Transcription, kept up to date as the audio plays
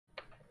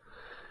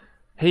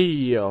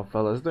Heyyo,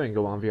 fellas, doing a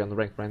 1v on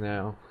ranked right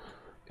now.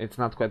 It's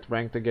not quite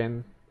ranked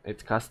again,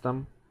 it's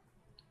custom.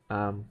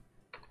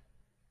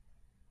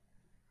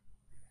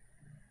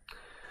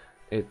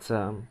 It's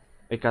a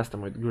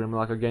custom with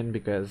Grimlock again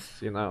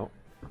because, you know,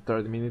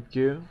 30-minute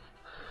queue.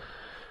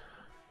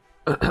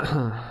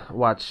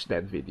 Watch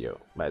that video,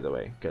 by the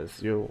way,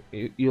 because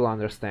you'll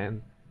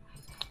understand.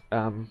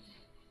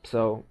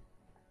 So,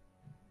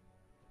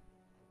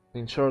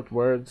 in short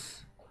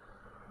words,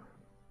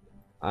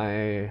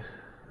 I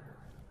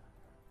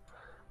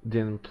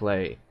didn't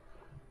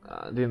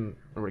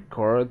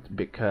record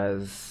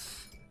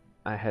because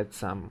I had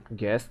some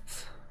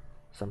guests,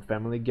 some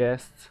family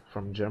guests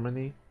from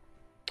Germany,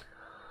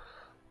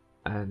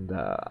 and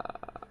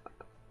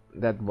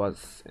that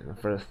was in the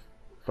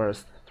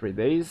first 3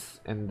 days,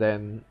 and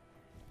then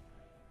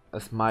a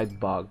Smite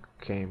bug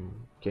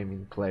came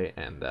in play,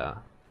 and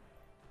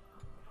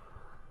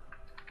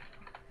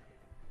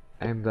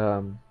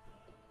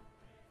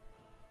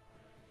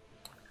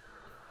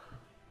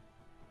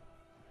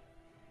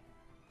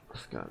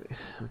Scotty,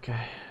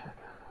 okay,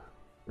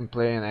 in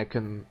play, and I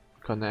can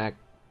connect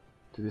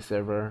to the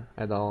server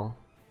at all.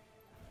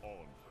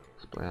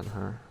 Let's play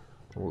Anhur,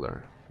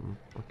 Ullr.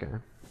 Okay.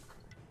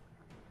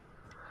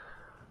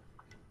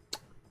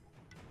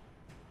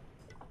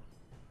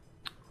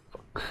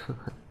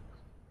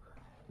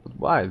 But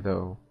why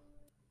though?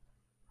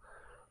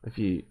 If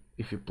you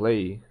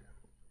play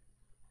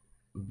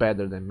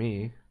better than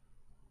me,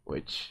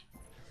 which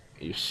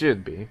you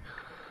should be,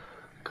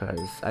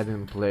 cause I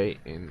didn't play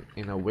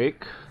in a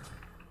week,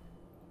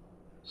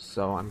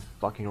 so I'm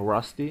fucking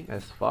rusty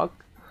as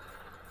fuck.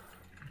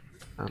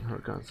 And her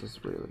guns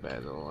is really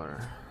bad, or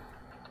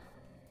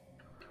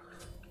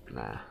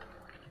nah,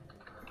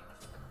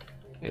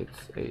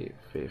 it's a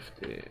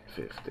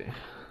 50-50.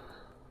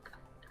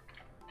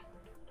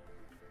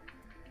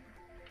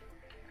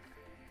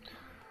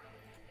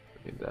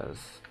 It does.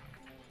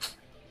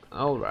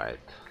 Alright,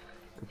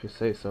 if you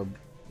say so,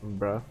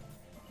 bro.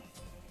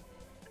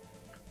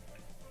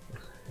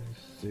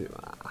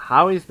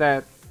 How is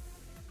that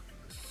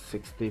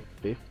 60-50?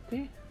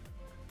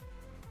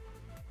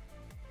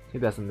 He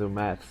doesn't do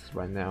maths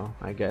right now,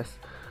 I guess.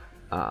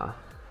 I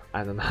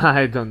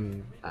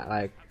don't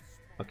like.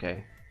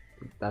 Okay,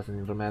 it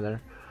doesn't even matter.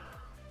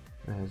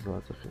 There's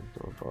lots of things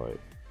to avoid.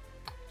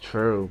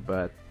 True,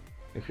 but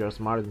if you're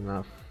smart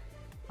enough,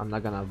 I'm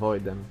not gonna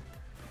avoid them.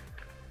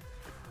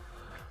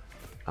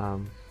 Yeah.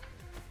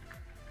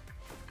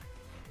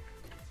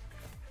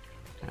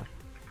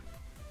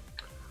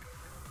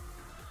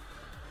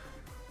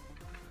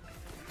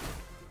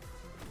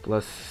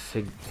 Plus,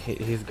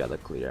 he's got a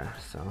clear,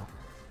 so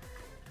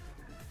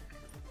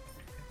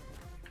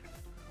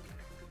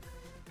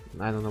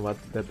I don't know what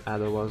that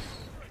other was.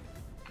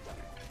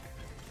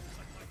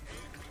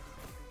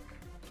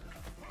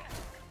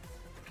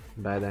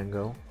 Bad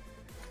angle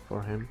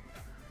for him.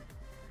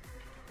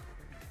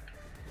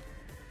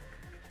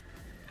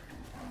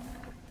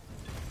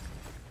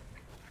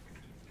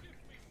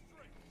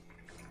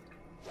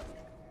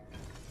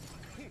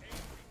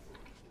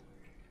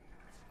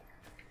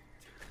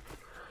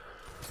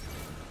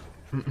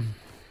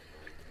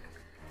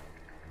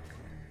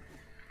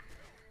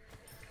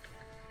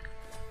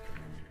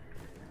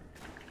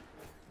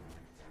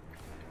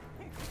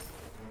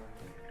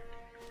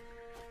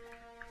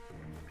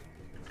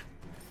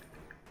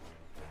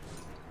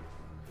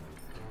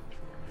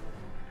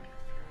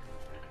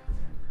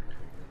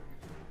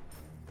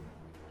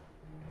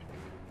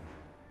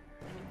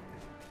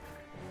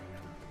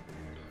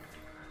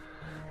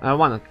 I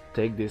wanna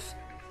take this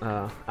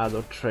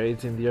other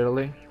trades in the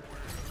early.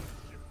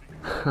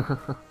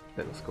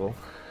 That is cool.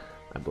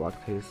 I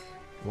blocked his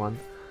one.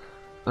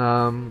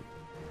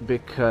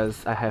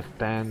 Because I have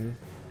pen,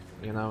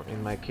 you know,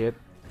 in my kit.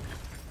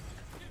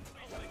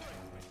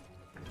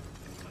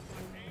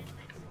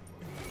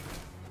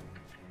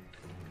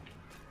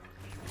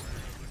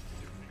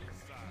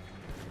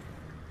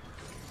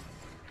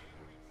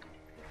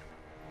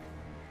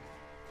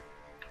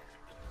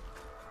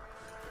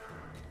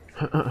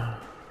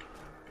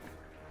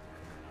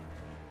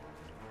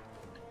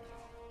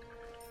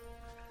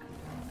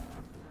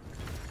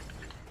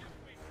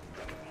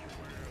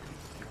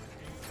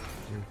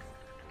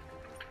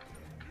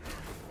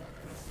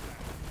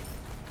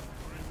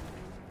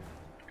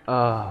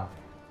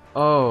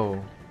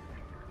 Oh,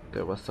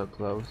 that was so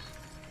close.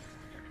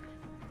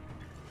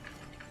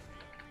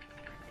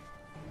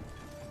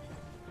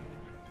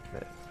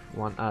 That's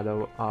one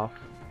auto off.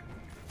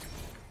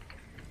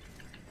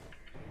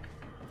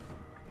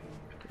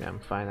 Yeah, I'm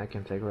fine, I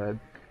can take red.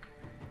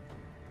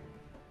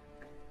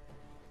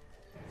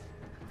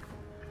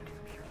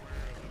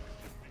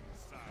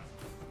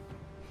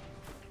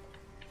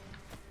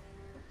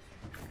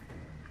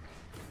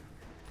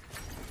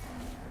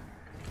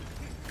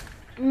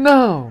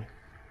 No!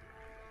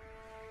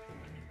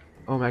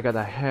 Oh my god,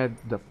 I had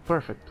the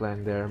perfect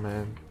plan there,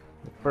 man.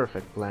 The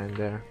perfect plan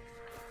there.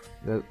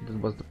 That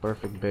was the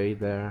perfect bait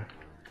there.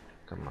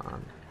 Come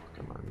on,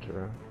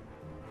 Drew.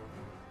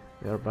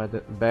 You're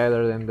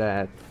better than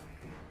that.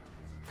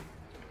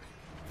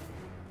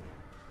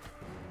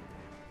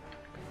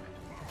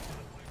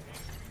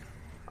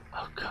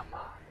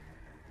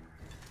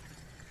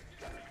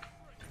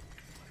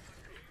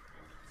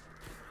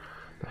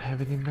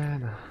 have any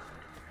mana.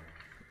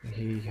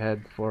 He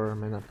had 4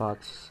 mana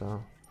pots,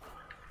 so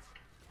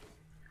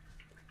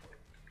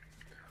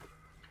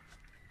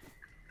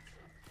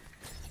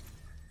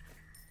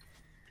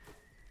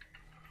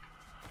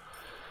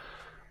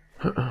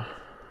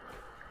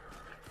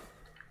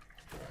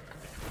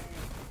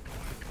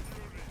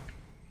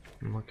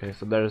okay,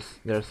 so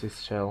there's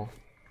his shell.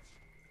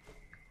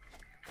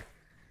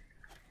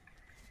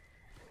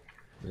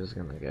 I'm just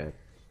gonna get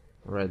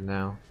red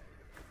now.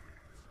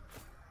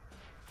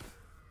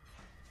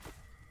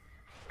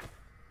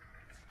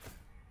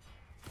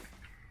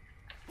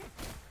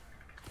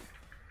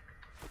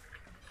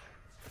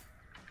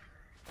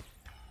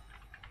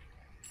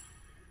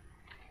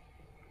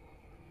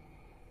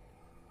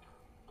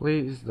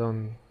 Please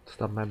don't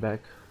stop my back.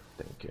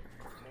 Thank you.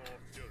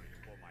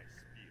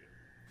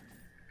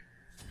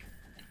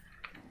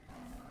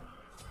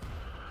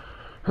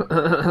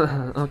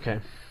 Okay.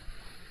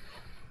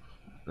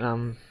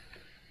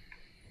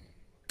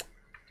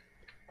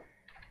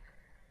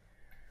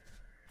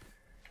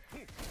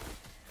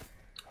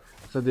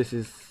 So this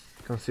is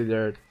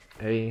considered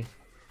a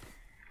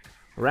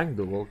rank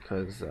duel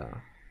because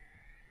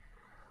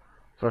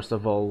first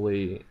of all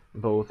we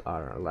both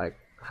are like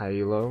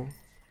Heyyo.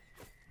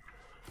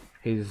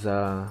 He's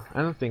I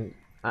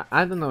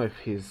don't know if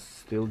he's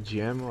still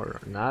GM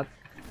or not.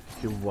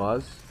 He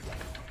was.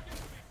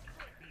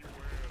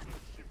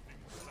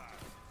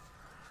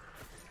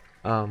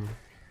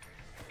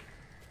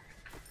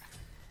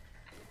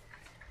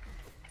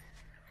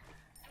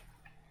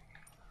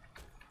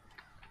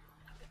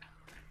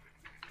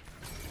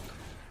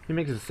 He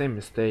makes the same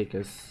mistake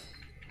as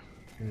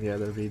in the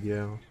other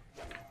video.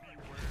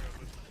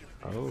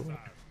 Oh,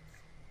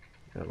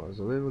 that was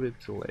a little bit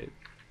too late.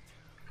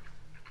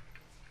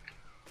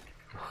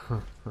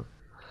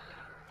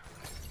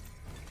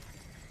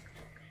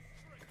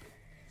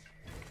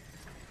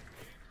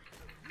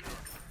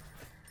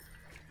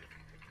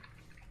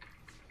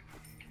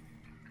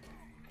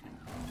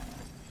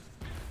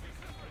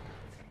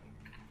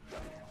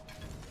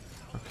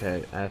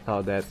 Okay, I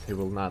thought that he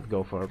will not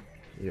go for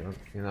you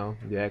know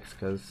the X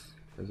because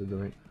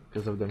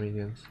of the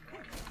minions.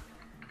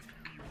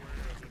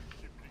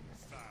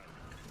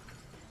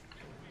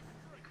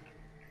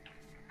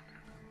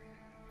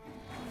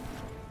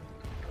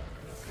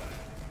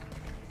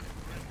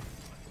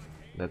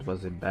 That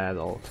was a bad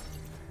ult.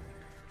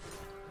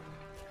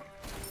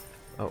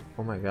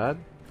 Oh my god,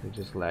 he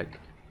just lagged.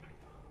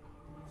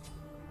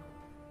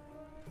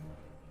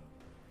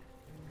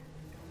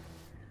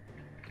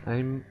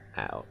 I'm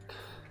out.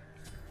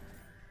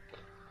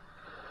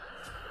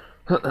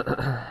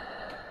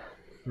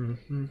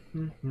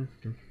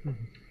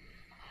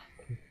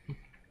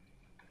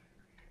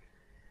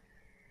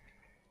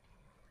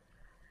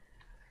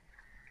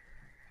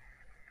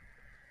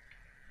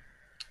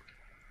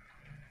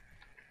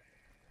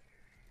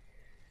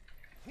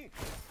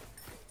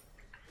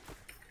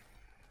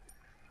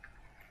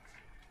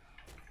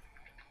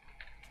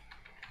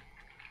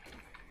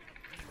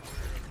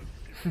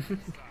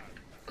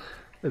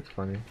 It's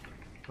funny.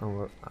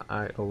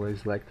 I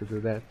always like to do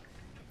that.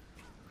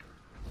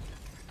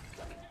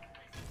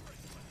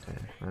 Okay,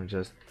 I'm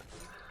just...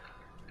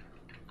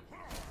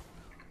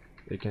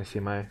 You can see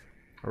my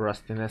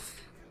rustiness.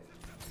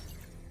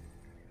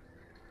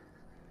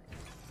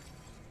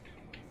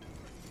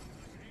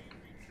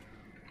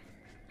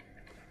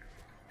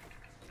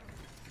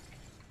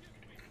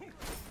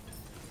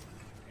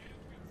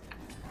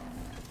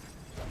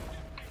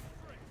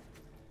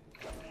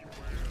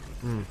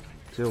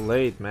 Too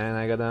late, man.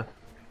 I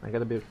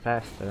gotta be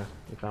faster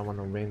if I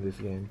wanna win this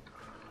game.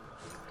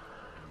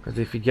 Cause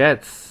if he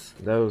gets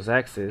those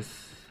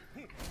axes,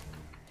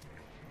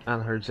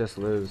 Anhur just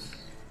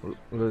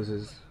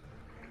loses.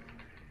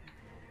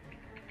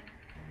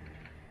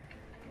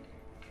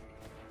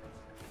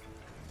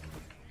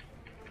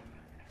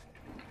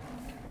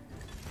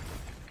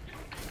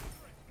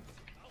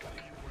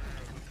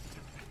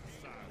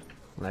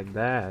 Like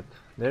that.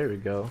 There we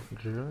go.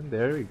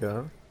 There we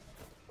go.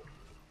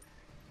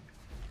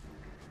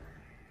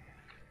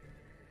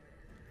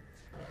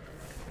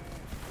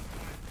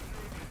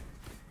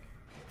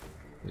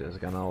 Just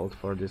gonna ult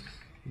for this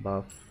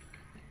buff.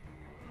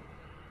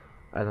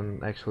 I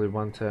don't actually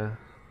want to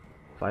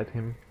fight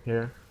him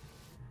here.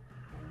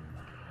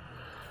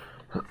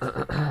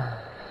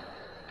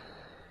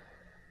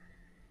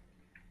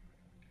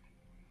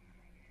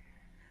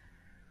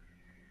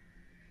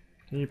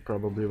 He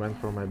probably went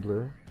for my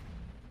blue.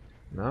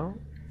 No?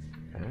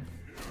 Okay.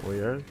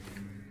 Weird.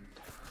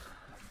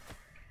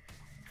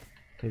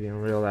 He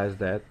didn't realize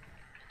that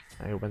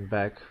I went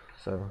back,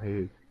 so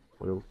he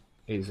will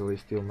easily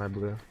steal my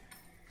blue.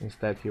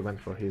 Instead he went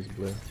for his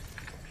blue.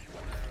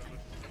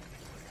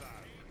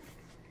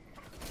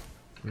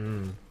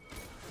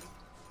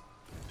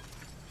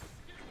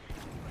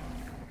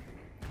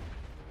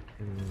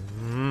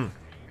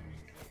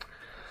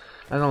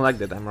 I don't like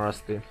that I'm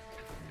rusty.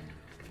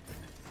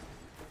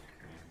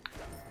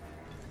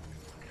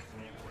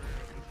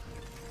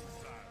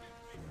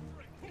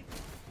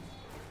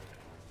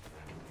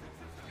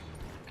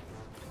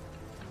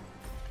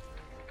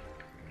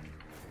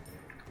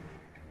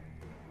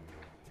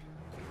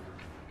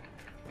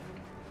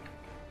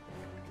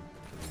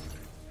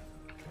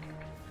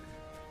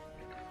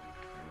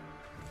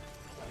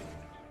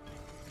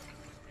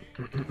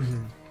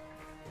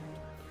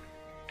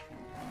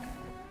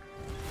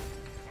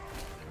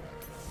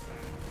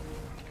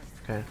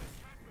 Okay.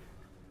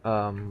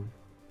 Um.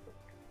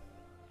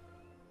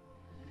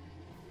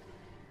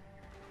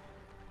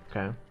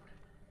 Okay.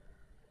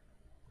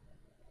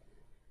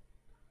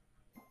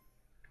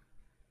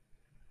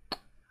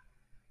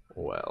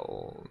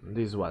 Well,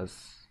 this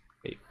was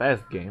a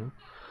fast game.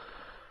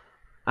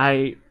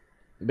 I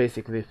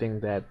basically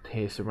think that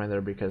he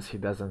surrendered because he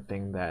doesn't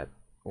think that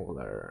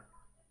Ullr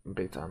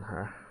beat on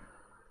her.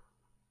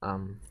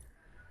 Um,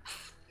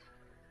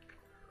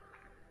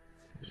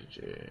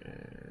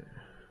 GG.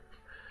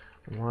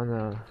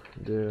 Wanna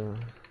do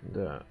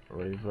the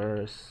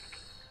reverse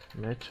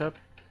matchup?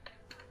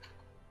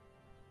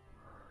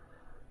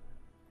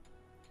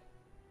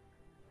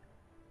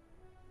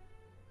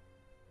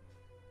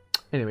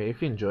 Anyway,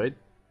 if you enjoyed,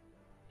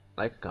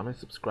 like, comment,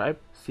 subscribe.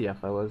 See ya,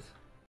 fellas.